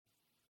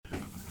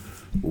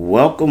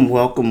Welcome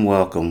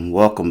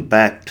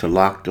back to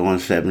Locked On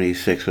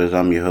 76ers.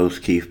 I'm your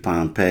host, Keith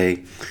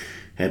Pompey.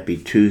 Happy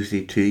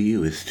Tuesday to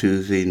you. It's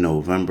Tuesday,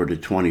 November the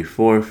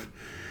 24th.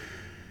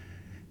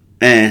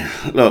 And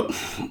look,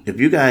 if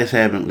you guys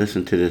haven't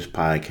listened to this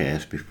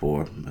podcast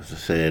before, as I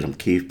said, I'm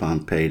Keith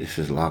Pompey. This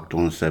is Locked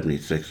On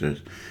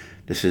 76ers.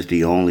 This is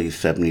the only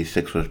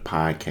 76ers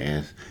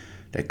podcast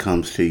that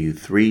comes to you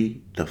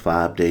 3 to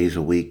 5 days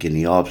a week in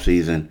the off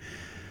season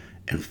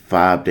and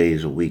 5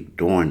 days a week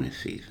during the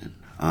season.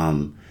 A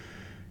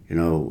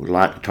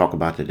lot to talk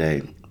about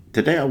today.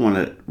 Today, I want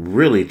to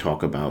really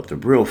talk about the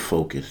real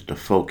focus. The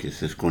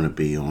focus is going to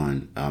be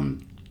on,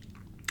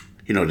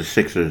 the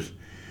Sixers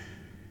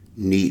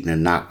needing to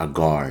knock a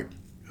guard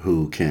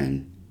who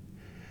can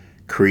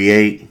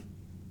create,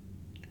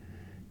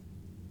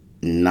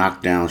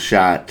 knock down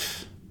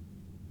shots,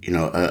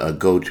 a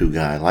go-to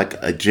guy, like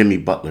a Jimmy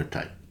Butler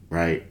type,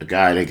 right? A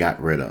guy they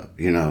got rid of,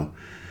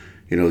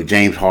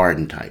 James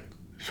Harden type.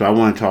 So I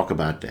want to talk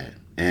about that.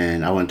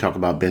 And I want to talk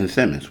about Ben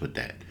Simmons with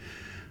that.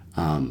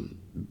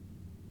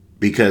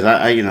 Because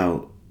I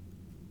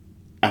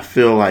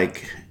feel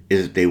like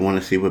they want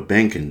to see what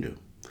Ben can do.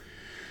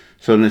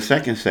 So in the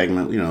second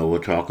segment, we'll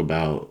talk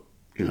about,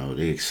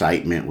 the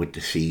excitement with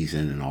the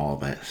season and all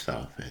that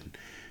stuff. And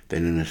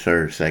then in the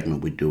third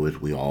segment, we do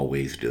as we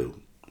always do.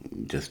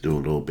 Just do a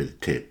little bit of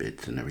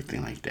tidbits and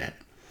everything like that.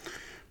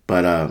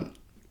 But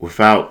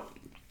without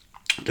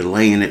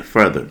delaying it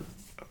further,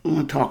 I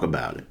want to talk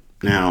about it.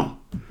 Now,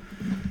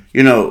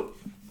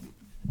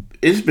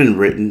 it's been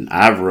written.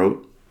 I've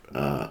wrote.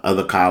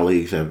 Other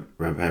colleagues have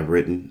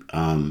written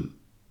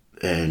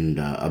and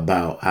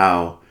about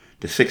how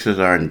the Sixers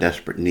are in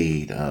desperate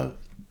need of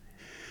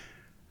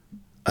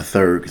a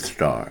third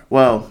star.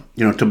 Well,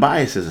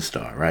 Tobias is a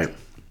star, right?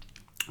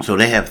 So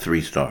they have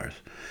 3 stars.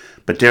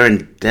 But they're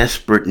in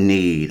desperate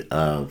need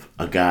of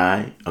a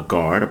guy, a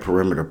guard, a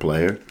perimeter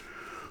player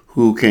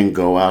who can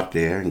go out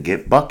there and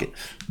get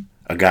buckets.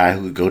 A guy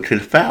who could go to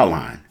the foul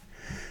line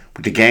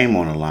with the game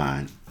on the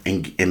line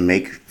and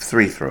make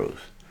free throws.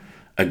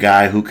 A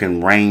guy who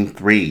can rain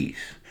threes.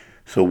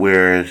 So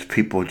whereas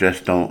people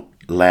just don't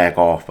lag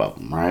off of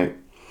them, right?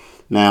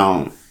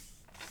 Now,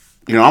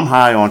 I'm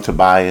high on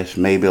Tobias,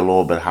 maybe a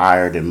little bit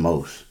higher than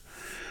most.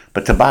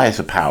 But Tobias is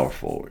a power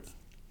forward.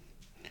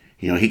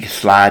 He can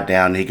slide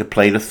down, he can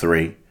play the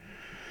 3.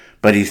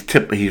 But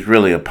he's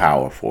really a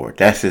power forward.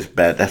 That's his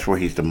best. That's where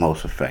he's the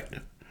most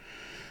effective.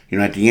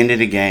 At the end of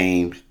the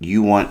game,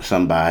 you want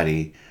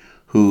somebody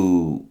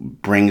who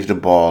brings the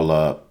ball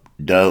up,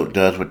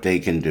 does what they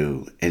can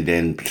do, and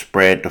then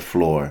spread the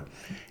floor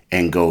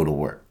and go to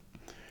work.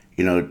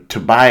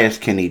 Tobias,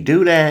 can he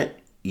do that?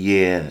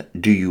 Yeah.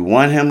 Do you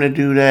want him to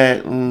do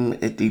that?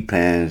 It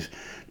depends.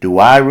 Do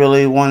I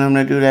really want him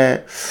to do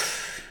that?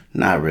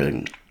 Not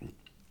really.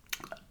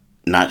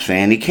 Not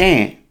saying he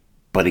can't,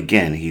 but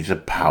again, he's a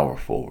power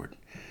forward.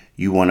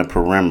 You want a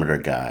perimeter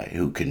guy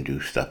who can do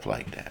stuff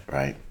like that,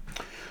 right?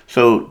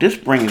 So this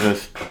brings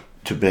us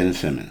to Ben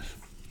Simmons.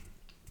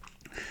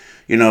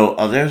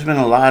 There's been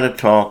a lot of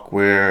talk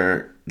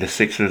where the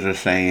Sixers are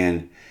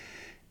saying,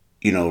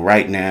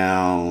 right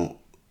now,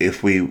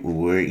 if we're,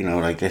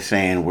 like they're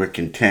saying, we're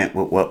content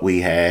with what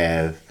we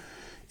have.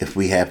 If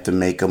we have to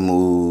make a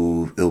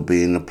move, it'll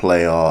be in the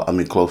playoff.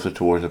 Closer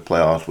towards the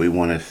playoffs. We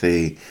want to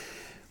see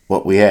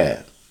what we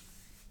have.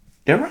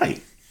 They're right.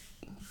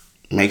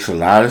 Makes a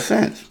lot of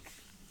sense.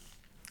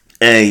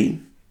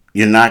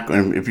 You're not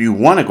going. If you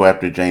want to go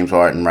after James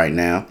Harden right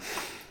now,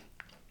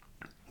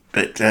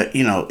 but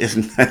it's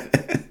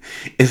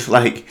it's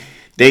like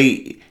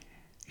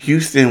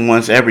Houston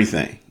wants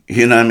everything.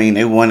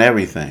 They want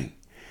everything,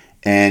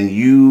 and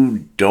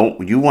you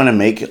want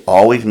to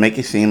always make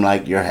it seem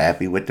like you're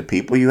happy with the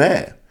people you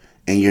have,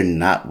 and you're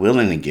not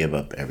willing to give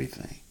up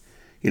everything.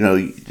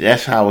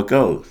 That's how it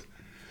goes.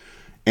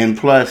 And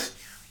plus,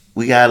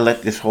 we gotta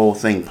let this whole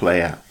thing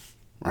play out,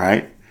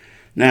 right?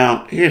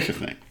 Now, here's the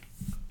thing: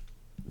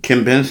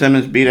 can Ben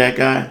Simmons be that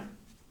guy?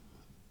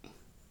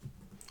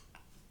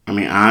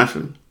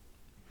 Honestly,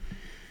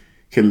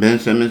 can Ben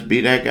Simmons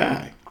be that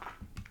guy?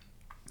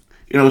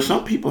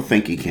 Some people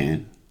think he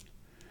can.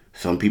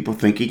 Some people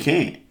think he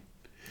can't.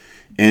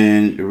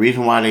 And the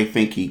reason why they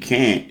think he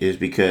can't is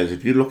because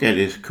if you look at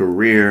his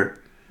career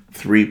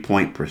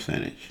 3-point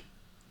percentage,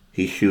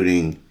 he's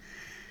shooting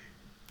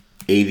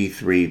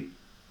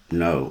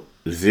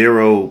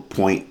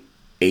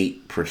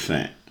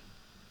 0.8%.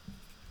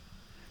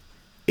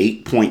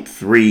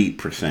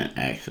 8.3%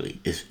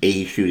 actually.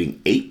 He's shooting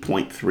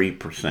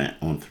 8.3%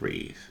 on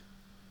threes.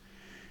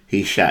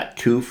 He shot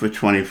 2 for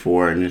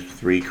 24 in his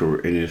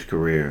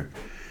career.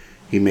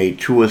 He made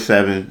 2 of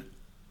 7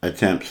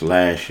 attempts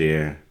last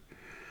year,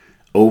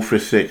 0 for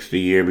 6 the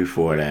year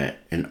before that,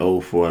 and 0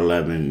 for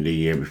 11 the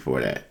year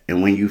before that.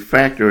 And when you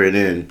factor it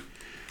in,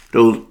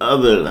 those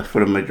other,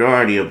 for the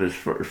majority of his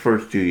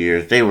first 2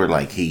 years, they were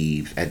like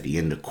heaves at the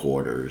end of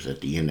quarters,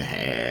 at the end of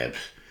halves,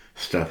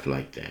 stuff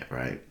like that,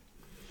 right?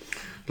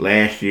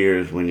 Last year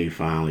is when he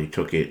finally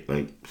took it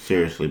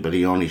seriously, but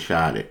he only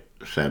shot it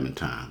 7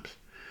 times.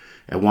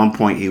 At one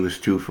point, he was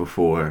 2 for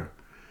 4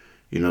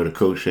 The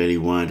coach said he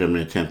wanted them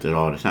to attempt it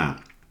all the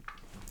time.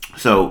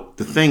 So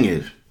the thing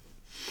is,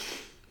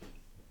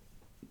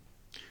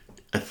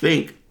 I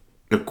think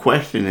the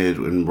question is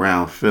in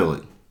Brown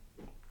Philly,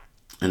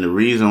 and the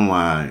reason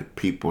why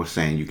people are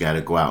saying you got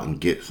to go out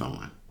and get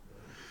someone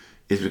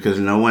is because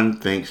no one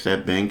thinks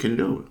that Ben can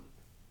do it.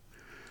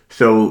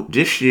 So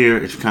this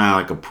year it's kind of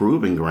like a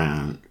proving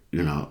ground,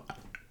 in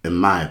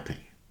my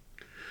opinion.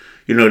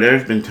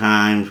 There's been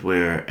times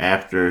where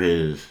after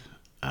the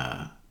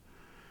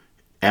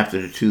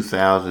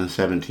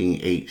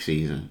 2017-8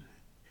 season,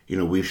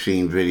 we've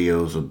seen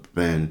videos of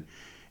Ben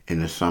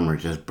in the summer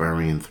just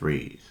burying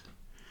threes.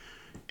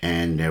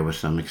 And there was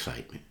some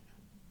excitement.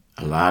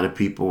 A lot of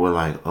people were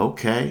like,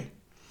 okay,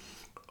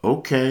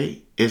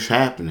 it's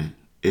happening.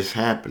 It's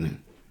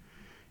happening.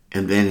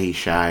 And then he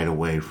shied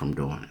away from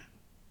doing it.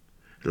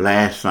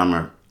 Last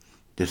summer,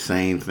 the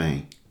same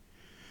thing.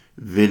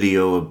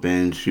 Video of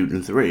Ben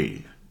shooting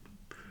threes.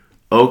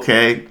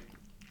 Okay,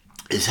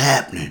 it's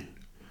happening.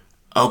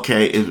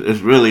 Okay,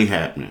 it's really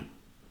happening.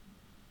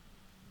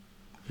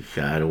 He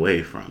shied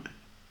away from it.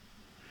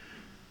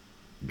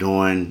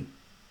 During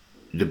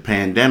the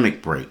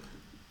pandemic break,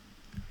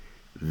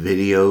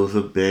 videos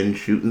of Ben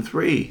shooting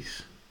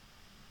threes.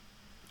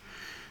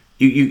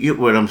 You get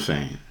what I'm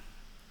saying?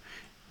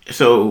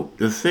 So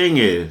the thing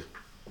is,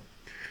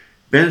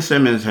 Ben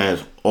Simmons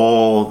has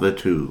all the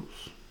tools.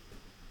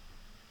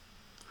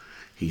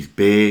 He's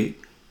big,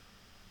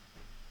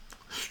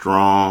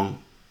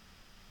 strong,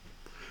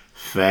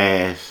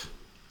 fast,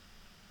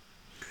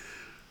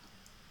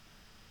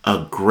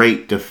 a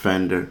great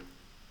defender,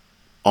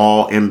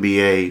 all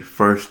NBA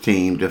first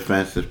team,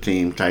 defensive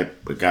team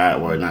type of guy.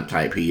 Well, not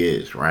type, he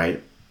is,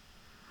 right?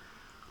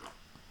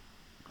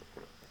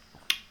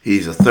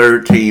 He's a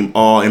third team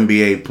all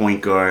NBA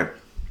point guard,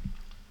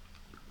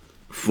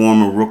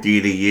 former rookie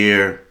of the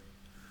year,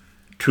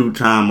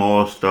 2-time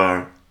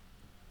All-Star.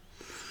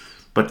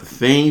 But the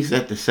things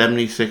that the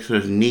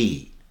 76ers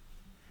need,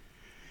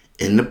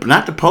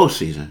 not the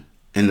postseason,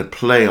 in the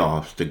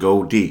playoffs to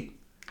go deep,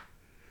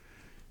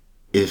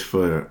 is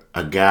for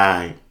a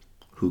guy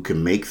who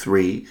can make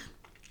threes.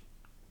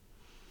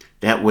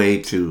 That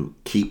way to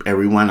keep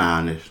everyone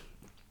honest.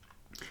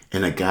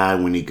 And a guy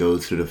when he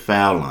goes to the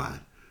foul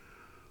line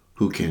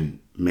who can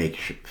make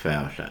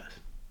foul shots.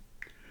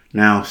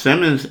 Now,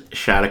 Simmons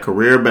shot a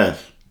career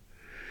best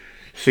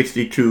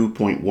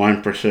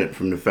 62.1%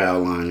 from the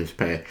foul line this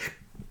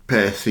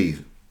past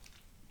season.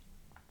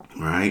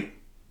 Right?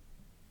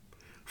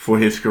 For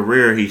his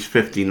career, he's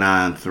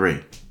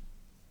 59-3.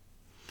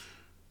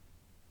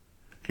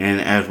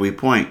 And as we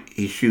point,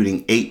 he's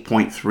shooting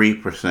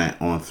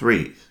 8.3% on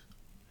threes.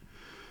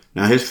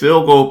 Now, his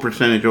field goal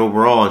percentage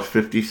overall is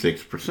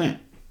 56%.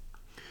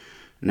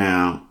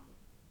 Now,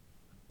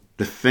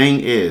 the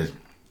thing is,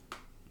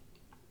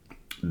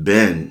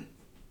 Ben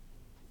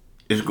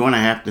is going to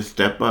have to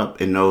step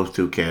up in those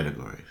two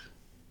categories.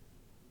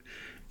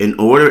 In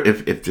order,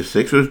 if the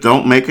Sixers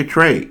don't make a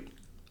trade,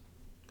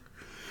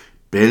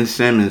 Ben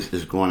Simmons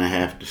is going to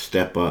have to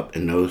step up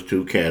in those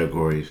two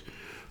categories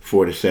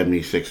for the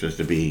 76ers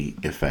to be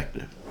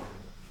effective.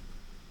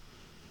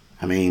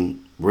 I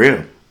mean,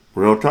 real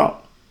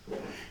talk.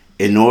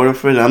 In order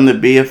for them to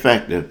be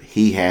effective,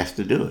 he has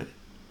to do it.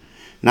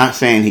 Not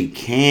saying he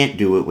can't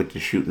do it with the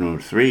shooting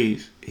of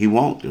threes. He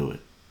won't do it.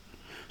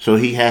 So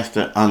he has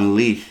to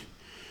unlock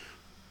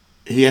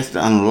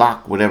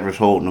whatever's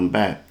holding him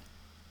back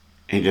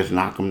and just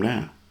knock him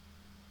down.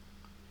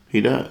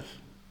 He does.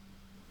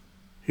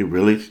 He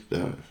really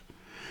does.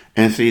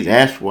 And see,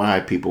 that's why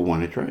people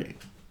want to trade.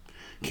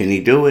 Can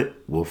he do it?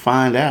 We'll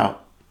find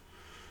out.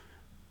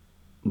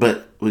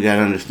 But we got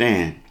to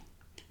understand,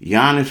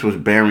 Giannis was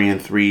burying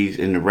threes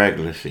in the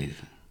regular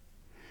season.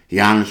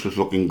 Giannis was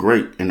looking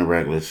great in the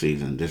regular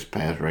season, this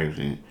past regular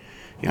season.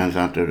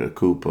 Giannis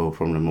Antetokounmpo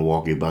from the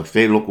Milwaukee Bucks,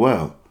 they looked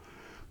well.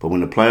 But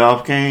when the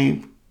playoffs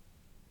came,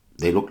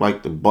 they looked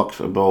like the Bucks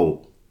of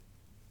old.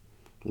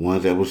 The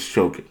ones that was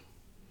choking.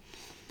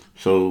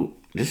 So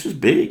this is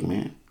big,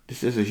 man.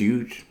 This is a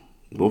huge,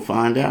 we'll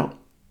find out.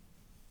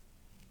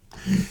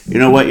 You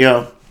know what,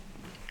 y'all?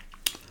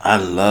 I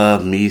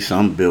love me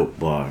some Built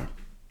Bar.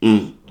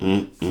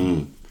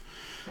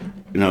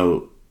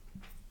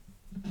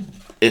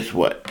 It's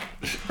what?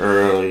 It's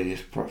early.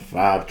 It's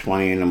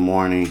 5:20 in the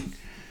morning.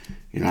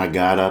 I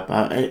got up.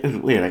 It was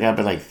weird. I got up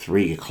at like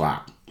 3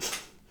 o'clock.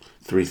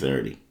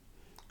 3:30.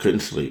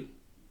 Couldn't sleep.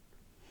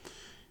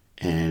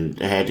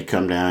 And I had to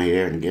come down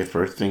here and get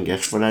first thing.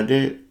 Guess what I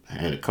did? I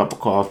had a cup of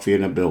coffee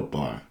and a Built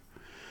Bar.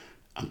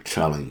 I'm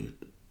telling you.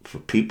 For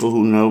people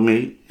who know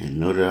me and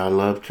know that I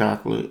love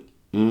chocolate,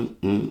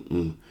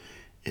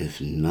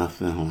 it's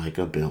nothing like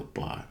a Built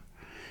Bar.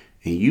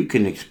 And you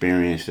can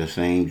experience the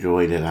same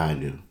joy that I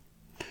do.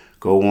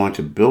 Go on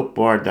to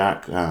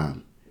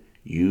BuiltBar.com.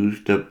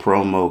 Use the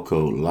promo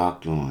code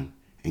LOCKEDON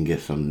and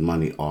get some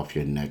money off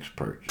your next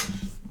purchase.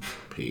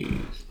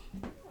 Peace.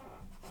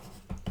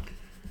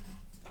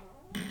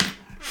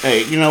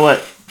 Hey, you know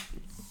what?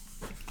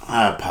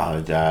 I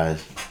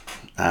apologize.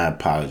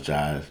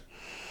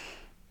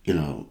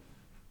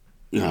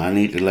 I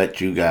need to let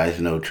you guys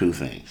know two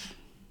things.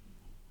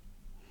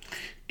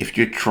 If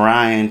you're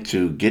trying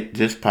to get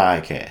this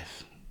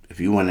podcast, if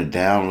you want to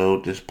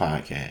download this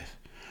podcast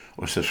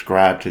or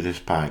subscribe to this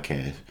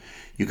podcast,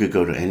 you could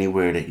go to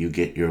anywhere that you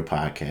get your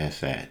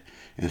podcasts at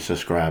and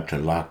subscribe to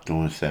Locked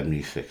On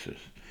 76ers.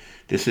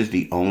 This is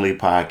the only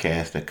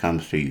podcast that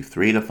comes to you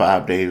 3 to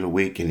 5 days a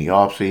week in the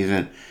off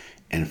season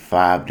and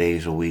 5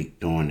 days a week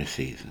during the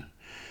season.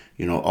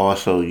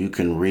 Also you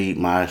can read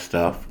my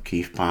stuff,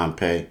 Keith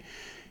Pompey,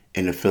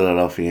 in the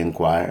Philadelphia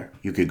Inquirer.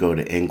 You could go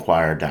to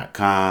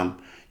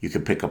Inquirer.com. You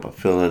could pick up a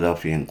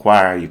Philadelphia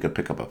Inquirer. You could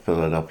pick up a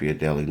Philadelphia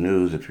Daily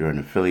News if you're in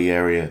the Philly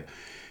area.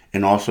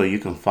 And also you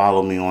can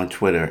follow me on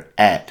Twitter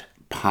at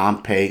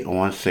Pompey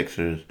on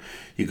Sixers.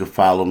 You can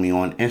follow me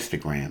on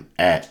Instagram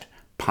at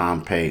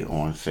Pompey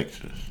on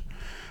Sixers.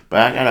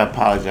 But I got to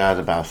apologize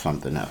about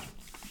something else.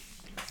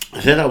 I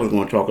said I was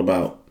going to talk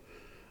about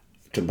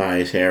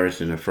Tobias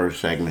Harris in the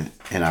first segment,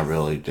 and I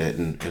really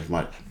didn't as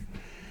much.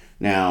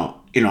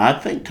 Now, I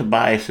think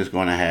Tobias is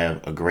going to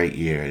have a great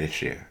year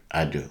this year.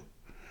 I do.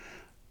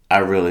 I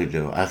really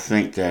do. I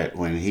think that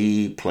when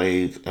he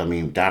plays,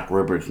 Doc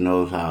Rivers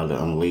knows how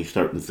to unleash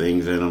certain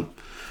things in him.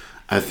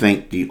 I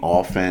think the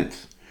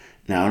offense.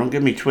 Now, don't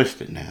get me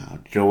twisted. Now,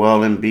 Joel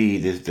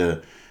Embiid is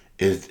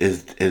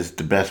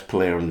the best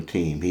player on the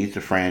team. He's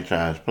the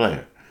franchise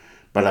player.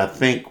 But I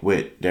think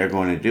what they're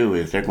going to do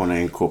is they're going to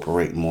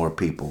incorporate more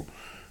people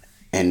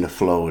in the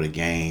flow of the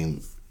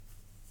game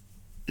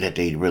that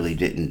they really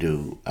didn't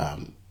do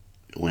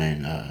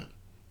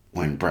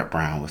when Brett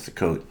Brown was the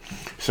coach.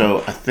 So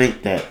I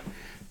think that,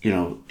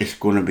 it's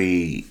going to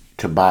be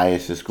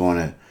Tobias is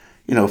going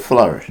to,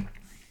 flourish.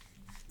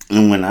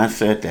 And when I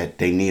said that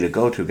they need a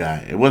go-to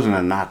guy, it wasn't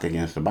a knock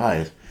against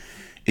Tobias.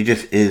 It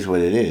just is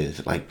what it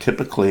is. Like,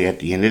 typically at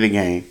the end of the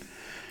game,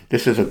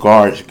 this is a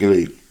guards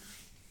league.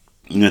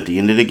 At the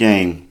end of the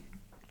game,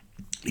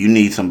 you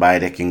need somebody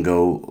that can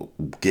go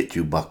get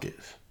you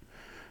buckets.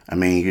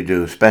 You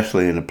do,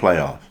 especially in the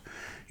playoffs.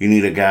 You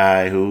need a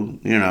guy who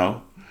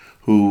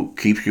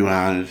keeps you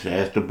honest,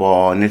 has the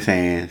ball in his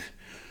hands,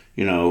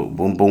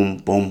 boom, boom,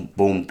 boom,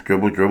 boom,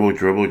 dribble, dribble,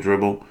 dribble,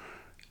 dribble,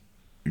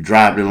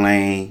 drive the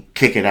lane,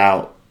 kick it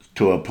out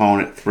to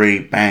opponent, 3,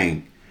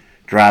 bang.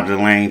 Drive the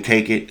lane,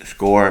 take it,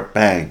 score,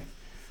 bang.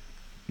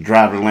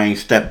 Drive the lane,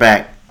 step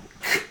back,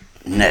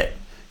 net.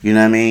 You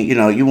know what I mean?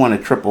 You want a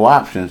triple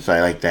option,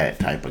 say, like that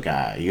type of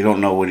guy. You don't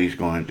know what he's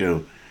going to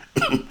do.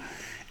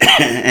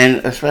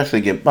 And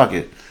especially get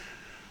buckets.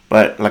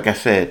 But like I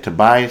said,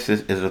 Tobias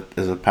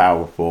is a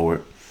power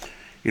forward.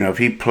 If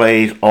he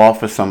plays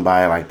off of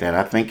somebody like that,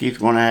 I think he's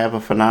going to have a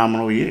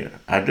phenomenal year.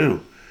 I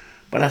do.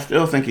 But I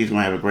still think he's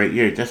going to have a great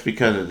year just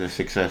because of the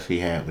success he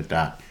had with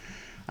Doc.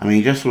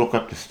 Just look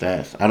up the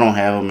stats. I don't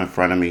have them in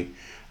front of me.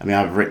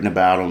 I've written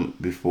about him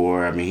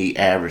before. He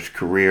averaged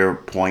career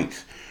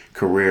points,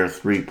 career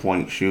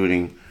three-point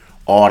shooting,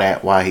 all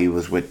that while he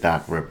was with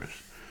Doc Rivers.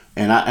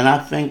 And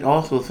I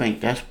also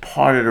think that's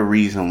part of the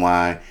reason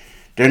why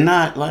they're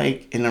not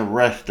like in a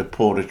rush to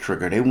pull the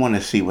trigger. They want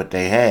to see what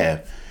they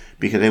have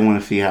because they want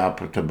to see how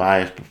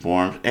Tobias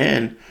performs.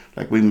 And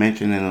like we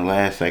mentioned in the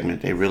last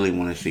segment, they really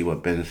want to see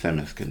what Ben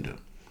Simmons can do,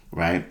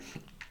 right?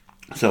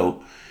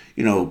 So,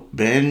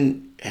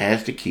 Ben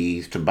has the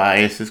keys.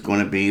 Tobias is going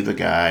to be the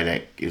guy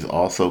that is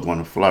also going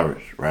to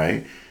flourish,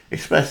 right?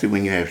 Especially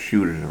when you have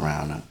shooters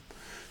around him.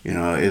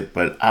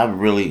 But I'm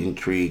really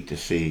intrigued to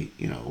see,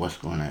 what's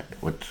going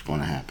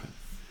to happen.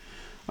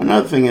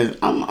 Another thing is,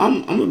 I'm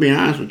gonna be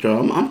honest with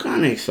y'all. I'm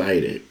kind of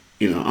excited.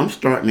 I'm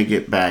starting to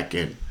get back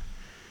in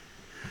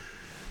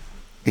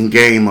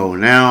game mode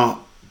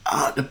now.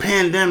 The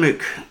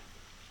pandemic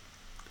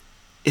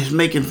is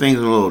making things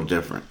a little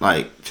different.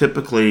 Like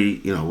typically,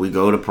 we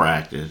go to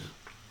practice.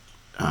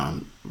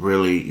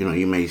 Really,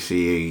 you may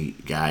see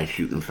a guy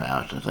shooting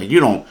fouls. It's like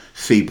you don't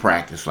see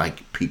practice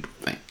like people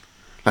think.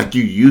 Like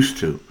you used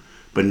to.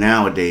 But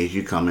nowadays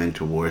you come in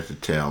towards the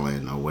tail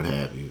end or what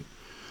have you.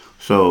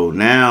 So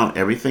now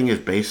everything is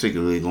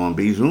basically going to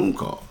be Zoom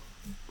call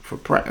for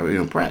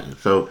practice.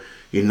 So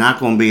you're not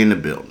going to be in the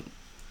building.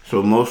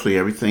 So mostly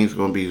everything's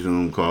going to be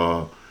Zoom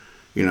call.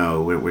 We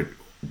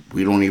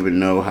don't even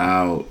know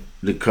how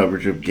the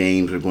coverage of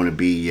games are going to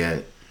be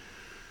yet.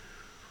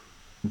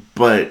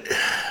 But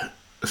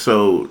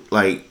so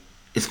like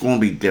it's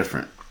going to be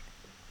different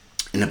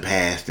in the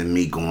past than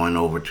me going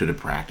over to the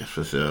practice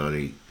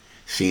facility,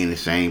 seeing the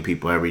same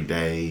people every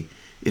day.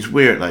 It's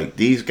weird. Like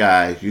these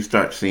guys, you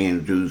start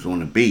seeing dudes on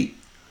the beat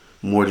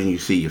more than you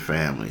see your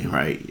family,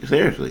 right?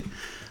 Seriously.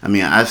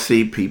 I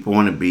see people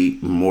on the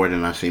beat more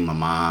than I see my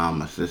mom,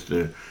 my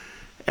sister,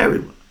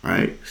 everyone,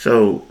 right?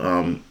 So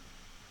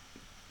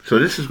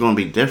this is going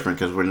to be different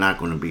because we're not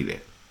going to be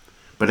there.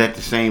 But at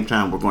the same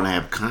time, we're going to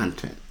have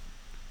content,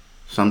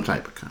 some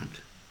type of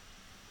content.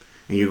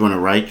 And you're going to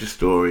write your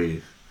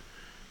stories.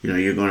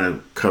 You're going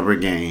to cover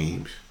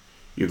games.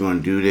 You're going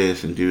to do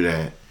this and do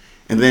that.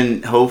 And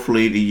then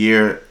hopefully the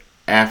year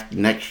after,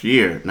 next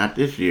year, not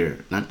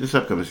this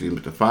upcoming season,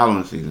 but the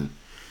following season,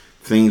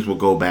 things will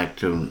go back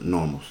to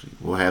normalcy.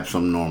 We'll have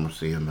some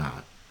normalcy about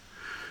it.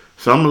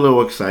 So I'm a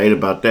little excited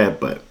about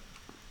that. But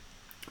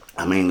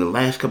I mean, the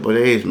last couple of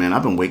days, man,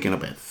 I've been waking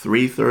up at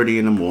 3:30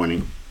 in the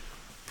morning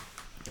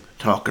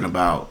talking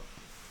about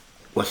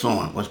what's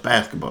on, what's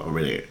basketball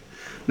over there.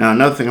 Now,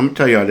 another thing, I'm gonna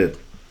tell y'all this: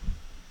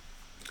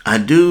 I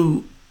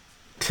do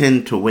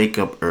tend to wake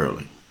up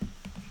early,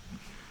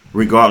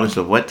 regardless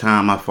of what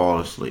time I fall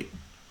asleep.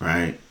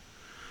 Right?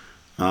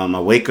 I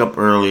wake up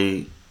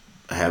early.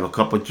 I have a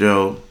cup of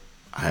Joe.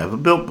 I have a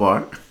Built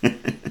Bar,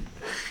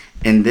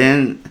 and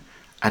then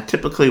I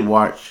typically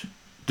watch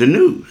the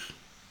news,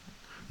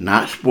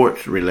 not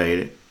sports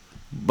related,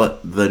 but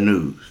the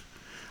news.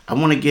 I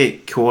want to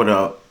get caught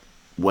up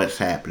what's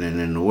happening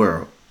in the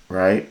world,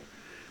 right?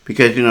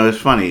 Because it's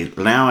funny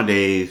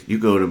nowadays. You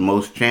go to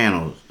most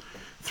channels,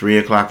 3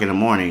 o'clock in the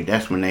morning.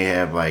 That's when they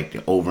have like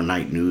the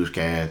overnight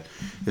newscast.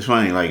 It's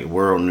funny, like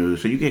world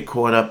news. So you get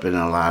caught up in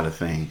a lot of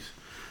things.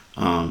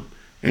 Um,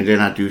 and then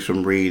I do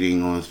some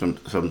reading on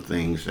some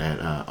things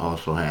that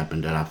also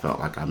happened that I felt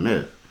like I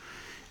missed.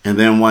 And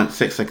then once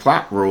 6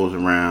 o'clock rolls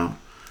around,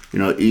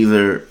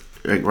 either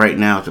like right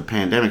now it's a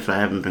pandemic, so I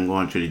haven't been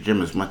going to the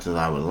gym as much as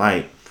I would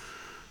like.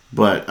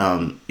 But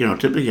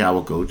typically I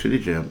will go to the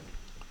gym,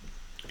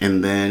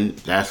 and then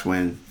that's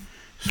when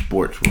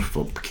sports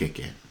will kick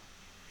in.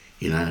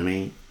 You know what I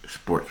mean?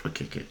 Sports will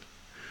kick in.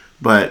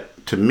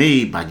 But to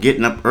me, by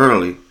getting up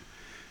early,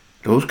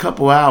 those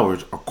couple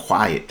hours are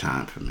quiet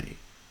time for me.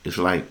 It's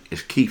like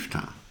it's Keith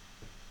time.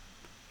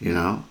 You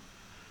know,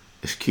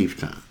 it's Keith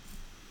time.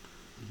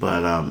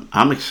 But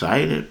I'm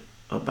excited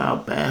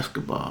about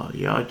basketball.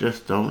 Y'all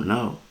just don't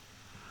know.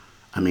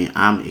 I mean,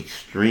 I'm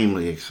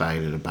extremely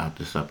excited about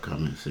this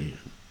upcoming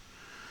season.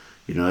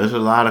 There's a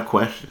lot of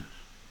questions.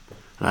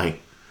 Like,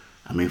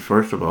 I mean,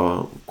 first of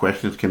all,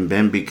 questions: can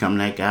Ben become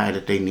that guy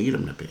that they need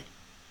him to be?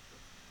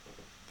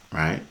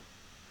 Right?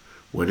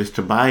 What is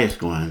Tobias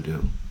going to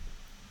do?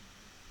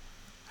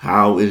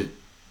 How is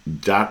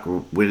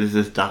What is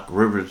this Doc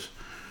Rivers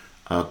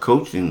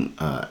coaching?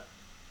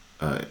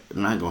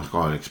 I'm not going to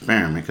call it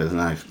experiment because it's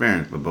not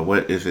experiment, but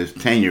what is his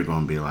tenure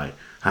going to be like?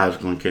 How's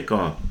it going to kick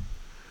off?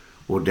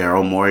 Will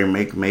Daryl Morey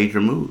make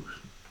major moves?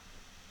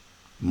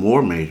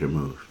 More major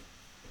moves.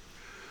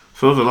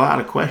 So there's a lot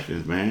of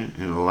questions, man,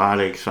 and a lot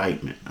of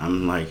excitement.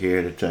 I'm like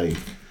here to tell you,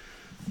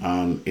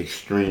 I'm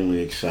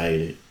extremely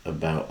excited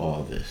about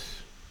all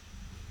this.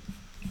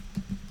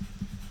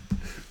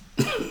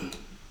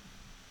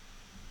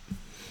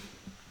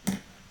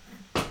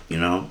 you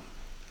know,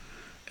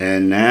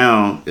 and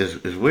now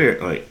it's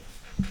weird. Like,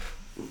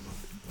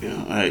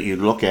 you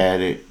look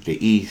at it,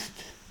 the East,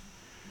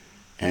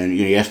 and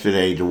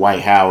yesterday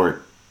Dwight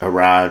Howard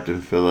arrived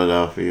in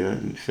Philadelphia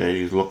and said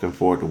he's looking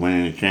forward to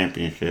winning the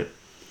championship.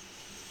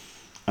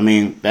 I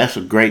mean, that's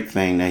a great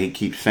thing that he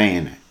keeps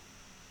saying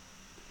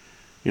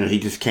that. He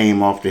just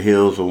came off the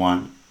heels of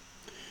one.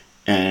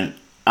 And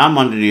I'm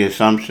under the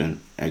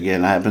assumption,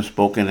 again, I haven't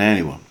spoken to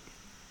anyone,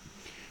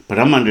 but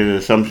I'm under the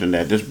assumption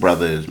that this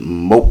brother is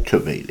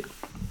motivated.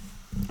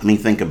 I mean,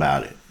 think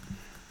about it.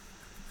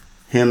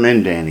 Him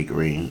and Danny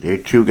Green, they're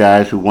two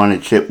guys who won a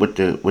chip with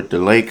the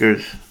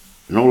Lakers,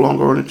 no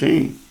longer on the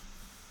team.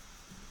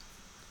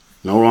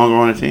 No longer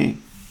on the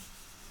team.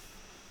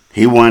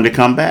 He wanted to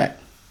come back.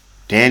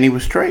 Danny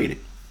was traded.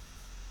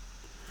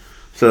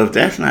 So if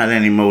that's not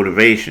any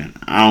motivation,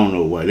 I don't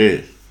know what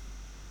is.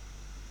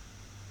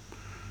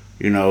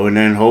 And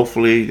then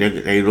hopefully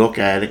they look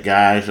at it,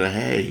 guys, and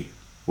hey,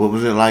 what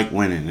was it like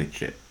winning the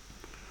chip?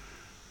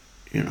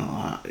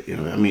 I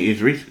mean,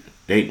 it's recent.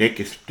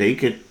 They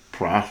could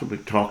possibly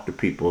talk to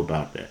people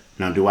about that.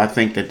 Now, do I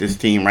think that this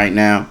team right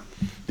now,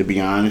 to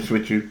be honest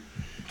with you,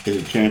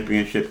 is a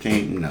championship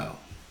team?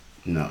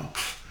 No.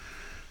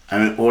 I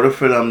mean, in order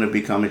for them to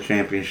become a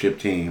championship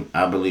team,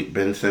 I believe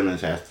Ben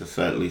Simmons has to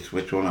suddenly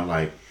switch on a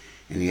light,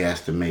 and he has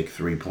to make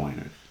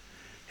 3-pointers.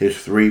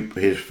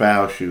 His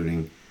foul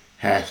shooting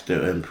has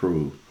to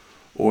improve,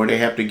 or they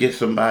have to get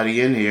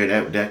somebody in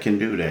here that can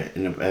do that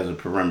as a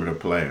perimeter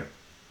player,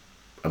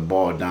 a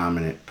ball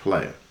dominant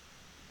player,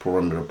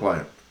 perimeter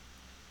player,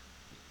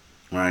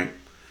 right?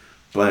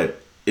 But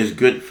it's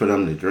good for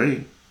them to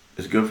dream.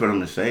 It's good for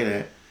them to say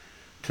that,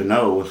 to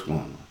know what's going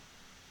on.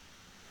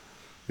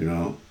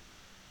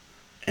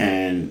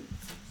 And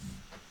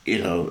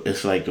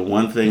it's like the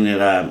one thing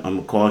that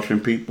I'm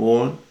cautioning people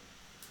on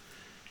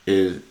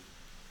is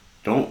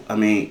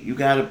you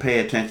got to pay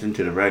attention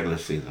to the regular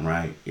season,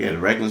 right? Yeah, the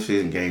regular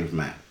season games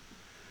matter.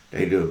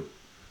 They do.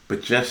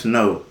 But just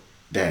know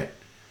that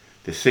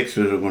the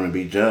Sixers are going to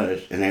be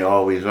judged, and they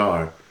always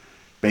are,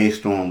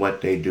 based on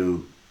what they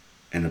do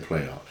in the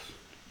playoffs.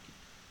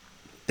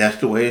 That's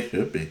the way it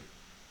should be.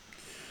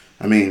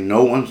 I mean,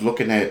 no one's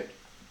looking at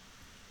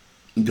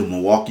the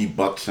Milwaukee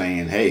Bucks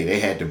saying, hey,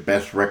 they had the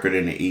best record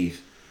in the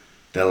East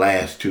the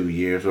last 2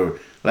 years, or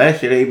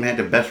last year they even had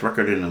the best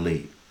record in the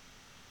league.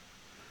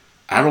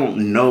 I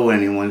don't know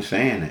anyone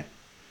saying that.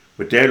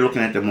 But they're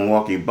looking at the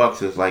Milwaukee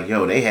Bucks as like,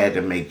 yo, they had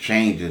to make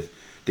changes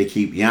to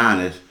keep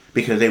Giannis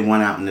because they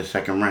went out in the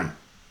second round.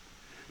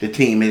 The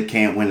team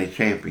can't win a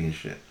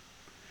championship,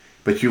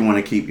 but you want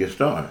to keep your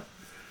star.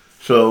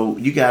 So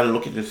you got to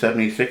look at the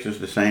 76ers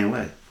the same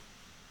way.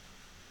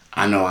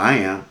 I know I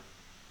am.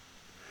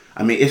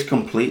 I mean, it's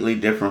completely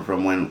different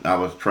from when I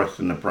was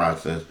trusting the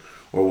process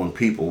or when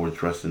people were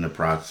trusting the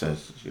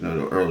process,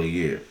 the early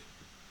years.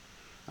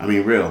 I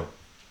mean, real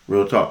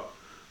talk.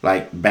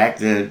 Like back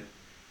then,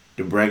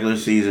 the regular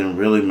season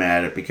really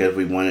mattered because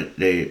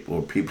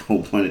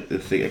people wanted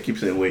the I keep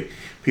saying wait,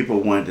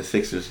 people wanted the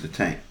Sixers to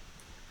tank,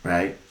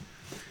 right?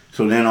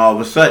 So then all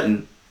of a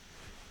sudden,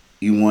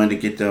 you wanted to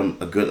get them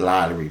a good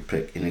lottery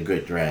pick and a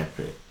good draft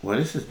pick. Well,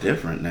 this is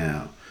different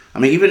now. I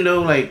mean, even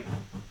though like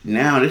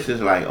now this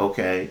is like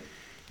okay,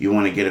 you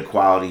want to get a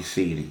quality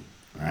seating,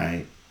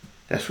 right?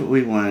 That's what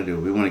we want to do.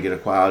 We want to get a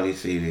quality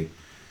seating,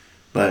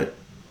 but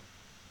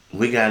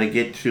we got to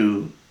get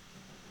to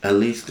at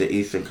least the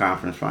Eastern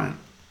Conference Final,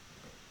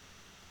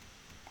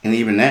 and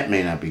even that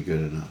may not be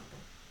good enough.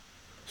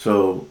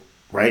 So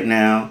right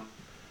now,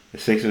 the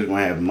Sixers are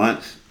going to have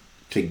months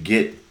to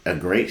get a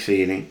great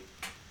seating,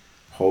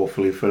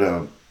 hopefully for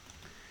them,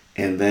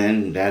 and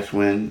then that's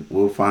when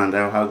we'll find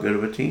out how good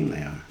of a team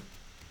they are.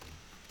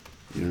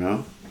 You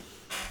know,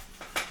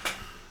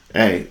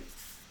 hey,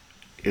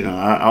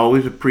 I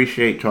always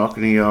appreciate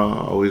talking to y'all.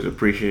 I always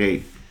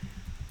appreciate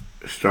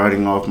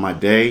starting off my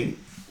day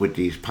with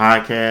these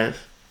podcasts.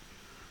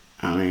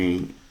 I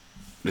mean,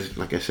 this,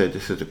 like I said,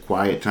 this is a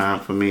quiet time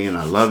for me, and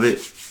I love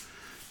it.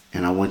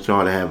 And I want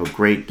y'all to have a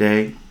great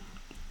day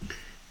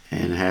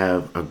and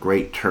have a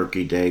great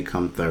turkey day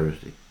come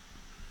Thursday.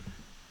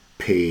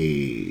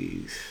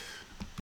 Peace.